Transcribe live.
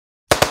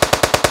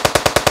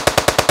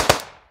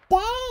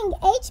Dang,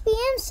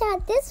 HbM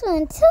shot this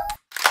one too.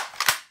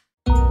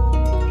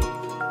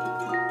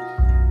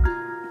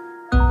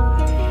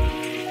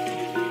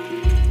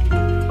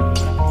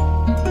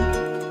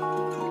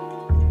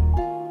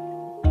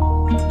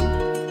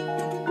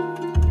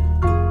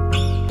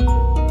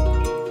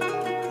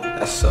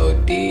 That's so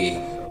deep.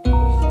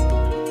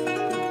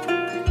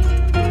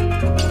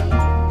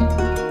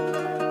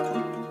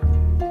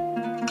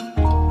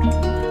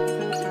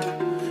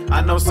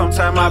 I know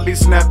sometimes I be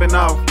snapping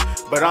off,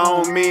 but I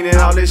don't mean it.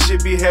 All this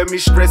shit be having me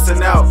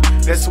stressing out.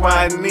 That's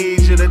why I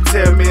need you to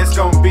tell me it's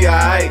gonna be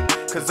alright,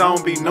 cause I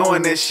don't be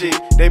knowing that shit.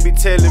 They be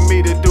telling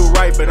me to do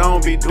right, but I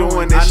don't be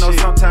doing that shit. I know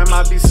sometimes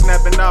I be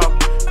snapping off,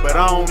 but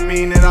I don't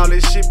mean it. All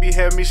this shit be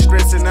having me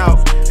stressing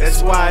out.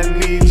 That's why I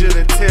need you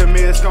to tell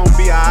me it's gonna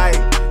be alright,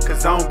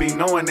 cause I don't be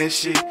knowing that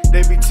shit.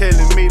 They be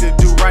telling me to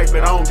do right,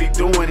 but I don't be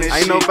doing that shit.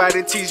 Ain't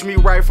nobody teach me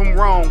right from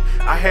wrong.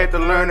 I had to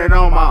learn it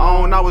on my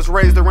own. I was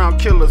raised around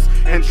killers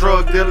and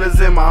drug dealers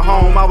in my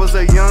home. I was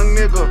a young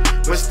nigga,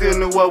 but still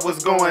knew what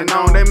was going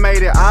on. They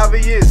made it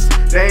obvious.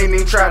 They ain't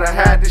even try to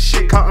hide the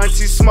shit. Caught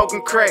auntie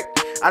smoking crack.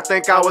 I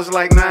think I was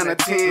like 9 or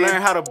 10.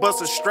 Learned how to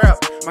bust a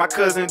strap. My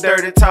cousin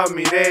Dirty taught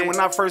me that. When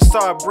I first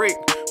saw a brick,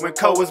 when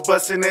Cole was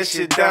busting that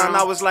shit down,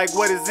 I was like,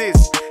 what is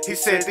this? He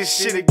said this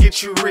shit'll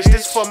get you rich.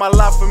 This for my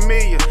La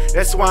Familia.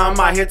 That's why I'm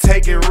out here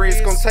taking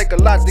risks. Gonna take a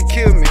lot to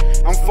kill me.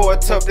 I'm for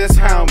it tough, that's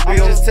how I'm built. I'm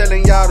just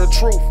telling y'all the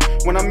truth.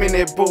 When I'm in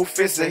that booth,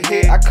 it's a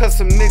hit. I cut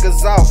some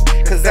niggas off,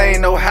 cause they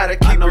ain't know how to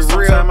keep it real.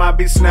 Sometimes I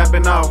be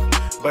snapping off,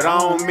 but I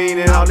don't mean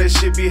it. All this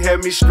shit be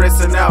having me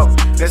stressing out.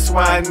 That's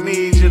why I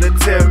need you to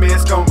tell me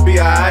it's gonna be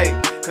alright,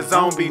 cause I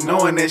don't be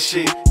knowing that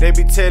shit. They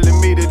be telling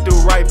me to do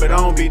right, but I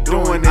don't be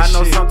doing that shit.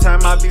 I know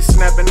sometimes I be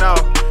snapping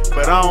off,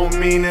 but I don't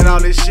mean it.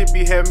 All this shit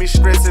be having me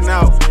stressing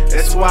out.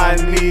 That's why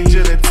I need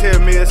you to tell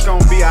me it's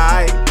gonna be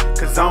alright,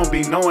 cause I don't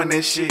be knowing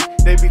that shit.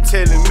 They be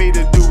telling me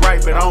to do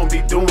right, but I don't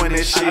be doing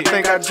that shit. I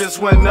think I just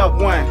went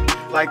up one,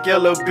 like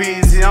Yellow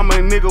Beezy. I'm a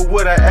nigga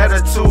with an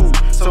attitude,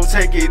 so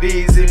take it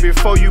easy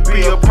before you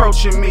be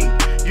approaching me.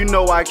 You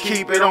know I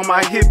keep it on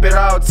my hip at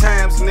all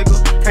times,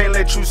 nigga. Can't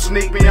let you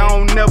sneak me, I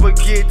don't never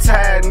get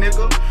tired,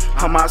 nigga.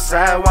 I'm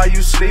outside while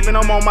you sleeping,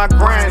 I'm on my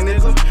grind,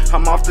 nigga.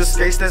 I'm off the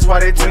skates, that's why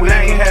they tell me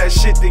I ain't had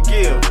shit to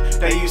give.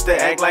 They used to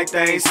act like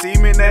they ain't see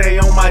me, now they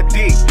on my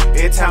dick.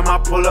 Every time I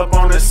pull up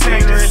on the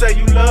scene and say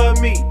you love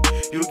me,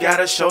 you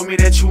gotta show me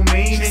that you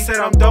mean it. She said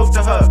I'm dope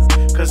to her,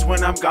 cause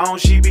when I'm gone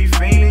she be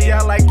fiending. Yeah,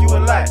 I like you a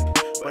lot,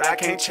 but I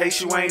can't chase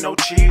you, ain't no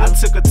cheater. I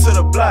took her to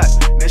the block,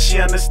 now she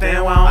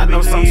understand why I don't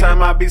know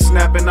sometimes I be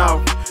snapping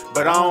off,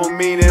 but I don't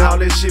mean it. All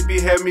this shit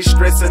be having me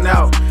stressing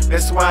out.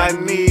 That's why I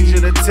need you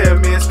to tell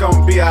me it's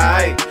gonna be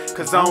alright,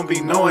 cause I don't be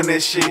knowing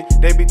that shit.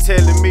 They be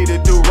telling me to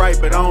do right,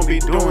 but I don't be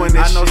doing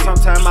that shit. I know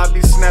sometimes I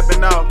be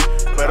snapping off,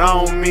 but I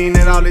don't mean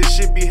it. All this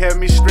shit be having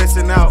me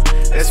stressing out.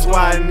 That's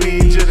why I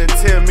need you to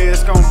tell me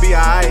it's gonna be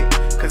alright,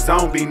 cause I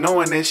don't be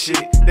knowing that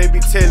shit. They be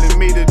telling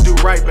me to do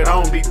right, but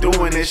I don't be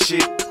doing that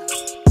shit.